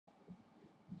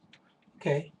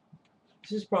Okay,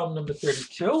 this is problem number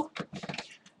 32,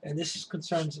 and this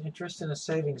concerns interest in a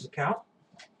savings account,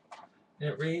 and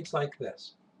it reads like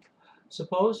this.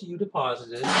 Suppose you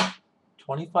deposited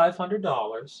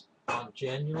 $2,500 on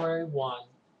January 1,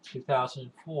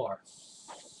 2004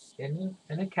 in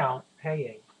an account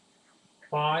paying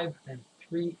 5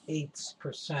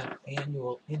 3/8%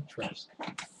 annual interest,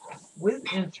 with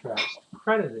interest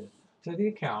credited to the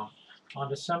account on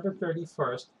December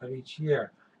 31st of each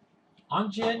year. On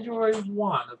January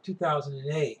 1 of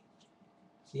 2008,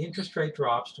 the interest rate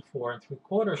drops to 4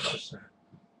 3/4%.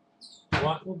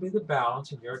 What will be the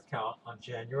balance in your account on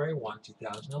January 1,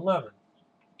 2011?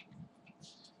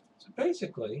 So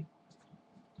basically,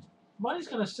 money's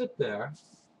going to sit there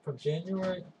from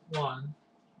January 1,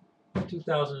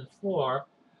 2004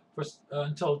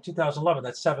 until 2011.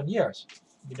 That's 7 years.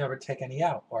 You never take any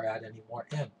out or add any more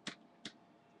in.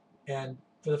 And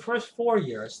for the first 4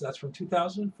 years, that's from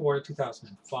 2004 to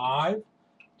 2005,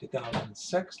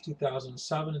 2006,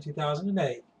 2007, and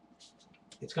 2008,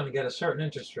 it's going to get a certain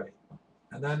interest rate.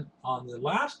 And then on the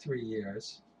last 3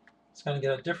 years, it's going to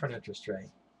get a different interest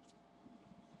rate.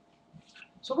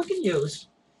 So we can use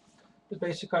the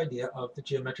basic idea of the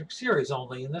geometric series,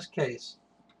 only in this case,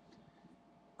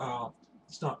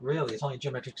 it's not really, it's only a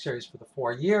geometric series for the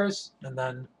 4 years, and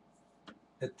then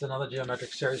it's another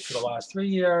geometric series for the last 3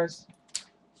 years,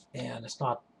 and it's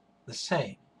not the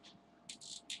same.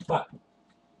 But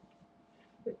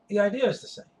the idea is the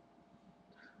same.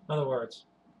 In other words,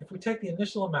 if we take the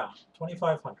initial amount,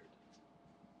 2,500,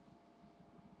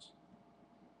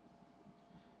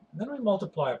 and then we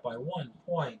multiply it by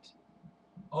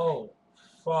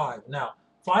 1.05. Now,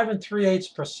 5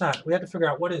 3/8%, we had to figure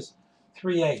out what is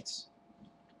 3/8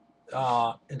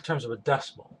 in terms of a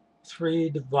decimal. 3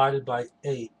 divided by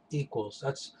 8 equals,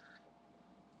 that's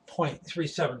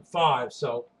 0.375,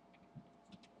 so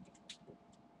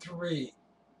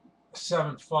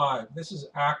 375, this is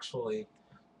actually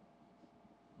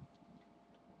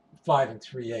 5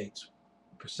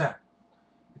 3/8%.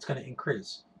 It's going to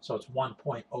increase, so it's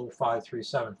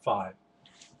 1.05375,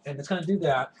 and it's going to do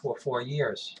that for 4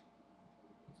 years.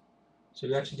 So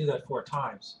you actually do that 4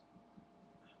 times.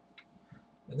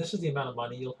 And this is the amount of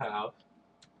money you'll have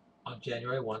on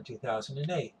January 1,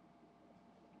 2008.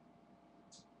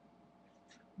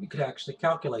 We could actually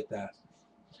calculate that,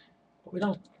 but we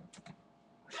don't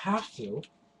have to.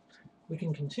 We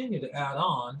can continue to add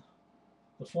on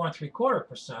the 4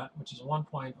 3/4%, which is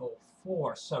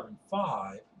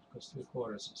 1.0475, because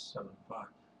 3/4 is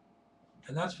 75,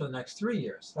 and that's for the next 3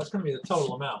 years. That's going to be the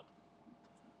total amount.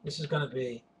 This is going to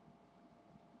be,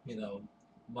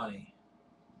 money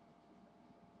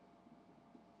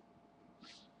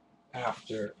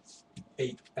after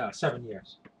 7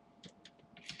 years.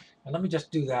 And let me just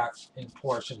do that in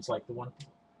portions, like the one.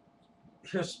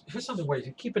 Here's something where if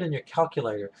you keep it in your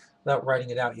calculator without writing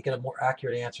it out, you get a more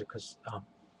accurate answer, because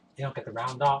you don't get the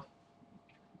round off.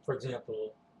 For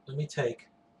example, let me take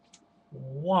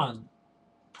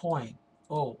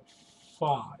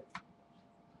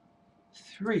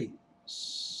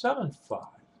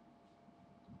 1.05375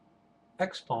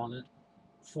 exponent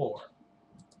 4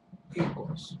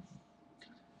 equals.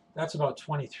 That's about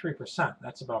 23%.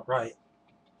 That's about right.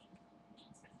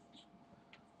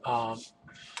 I'll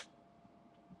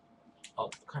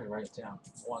kind of write it down.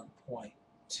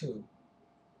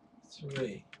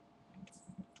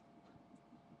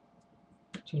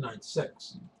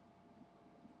 1.23296.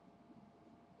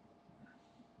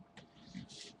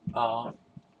 Now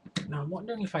I'm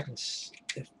wondering if I can,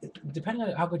 depending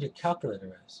on how good your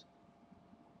calculator is,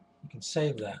 you can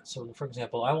save that. So for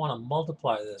example, I want to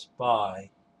multiply this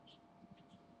by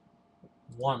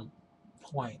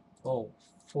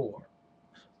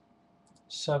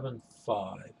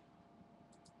 1.0475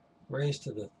 raised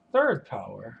to the 3rd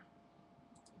power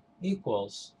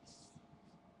equals,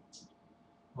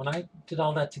 when I did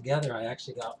all that together, I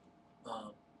actually got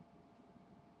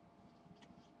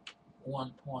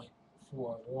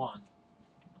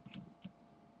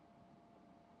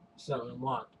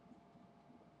 1.4171.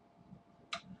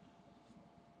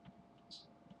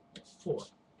 4.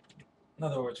 In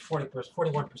other words,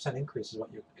 41% increase is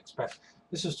what you expect.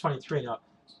 This is 23 now.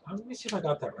 Let me see if I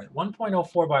got that right.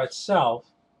 1.04 by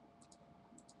itself,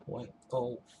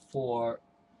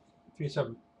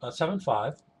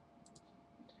 0.043775.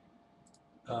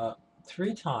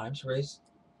 3 times raised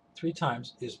 3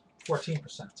 times is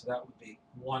 14%. So that would be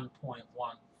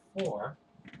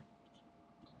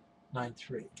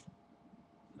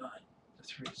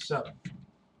 1.1493937.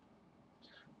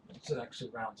 So it actually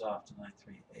rounds off to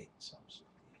 938. So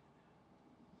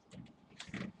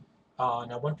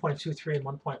now 1.23 and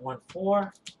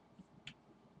 1.14.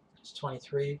 It's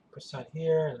 23%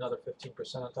 here, and another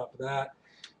 15% on top of that.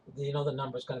 You know the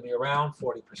number's going to be around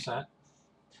 40%.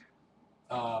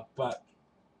 But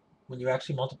when you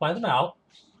actually multiply them out,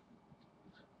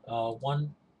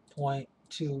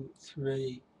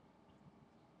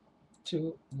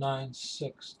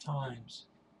 1.23296 times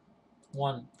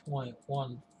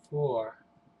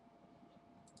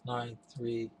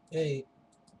 1.14938,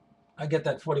 I get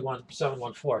that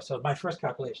 41,714. So my first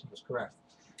calculation was correct.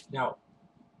 Now,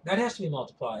 that has to be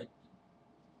multiplied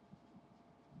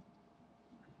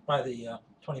by the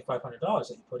 $2,500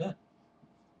 that you put in.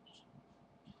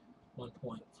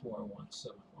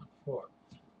 1.41714.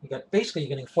 Basically, you're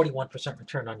getting 41%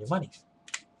 return on your money.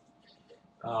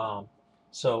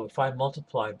 So if I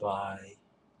multiply by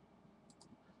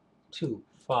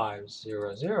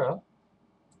 2,500,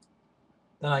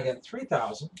 then I get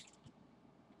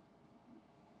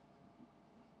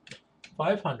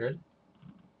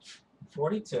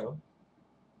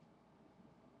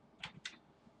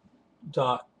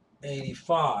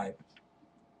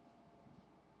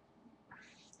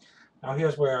Now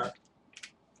here's where,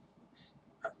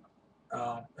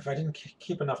 if I didn't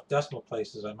keep enough decimal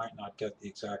places, I might not get the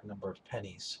exact number of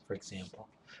pennies, for example.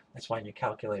 That's why in your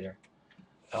calculator,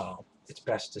 it's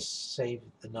best to save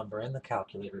the number in the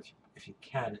calculator if you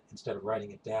can, instead of writing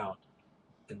it down,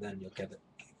 and then you'll get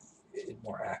it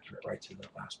more accurate right to the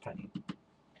last penny.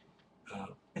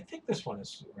 I think this one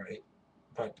is right,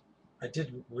 but I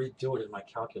did redo it in my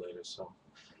calculator, so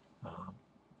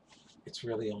it's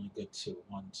really only good to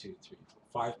 1, 2, 3,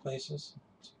 4, 5 places.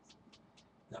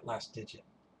 That last digit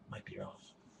might be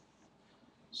off,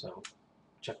 so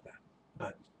check that.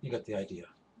 But you got the idea.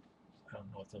 I don't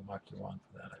know if they'll mark you wrong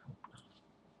for that. I hope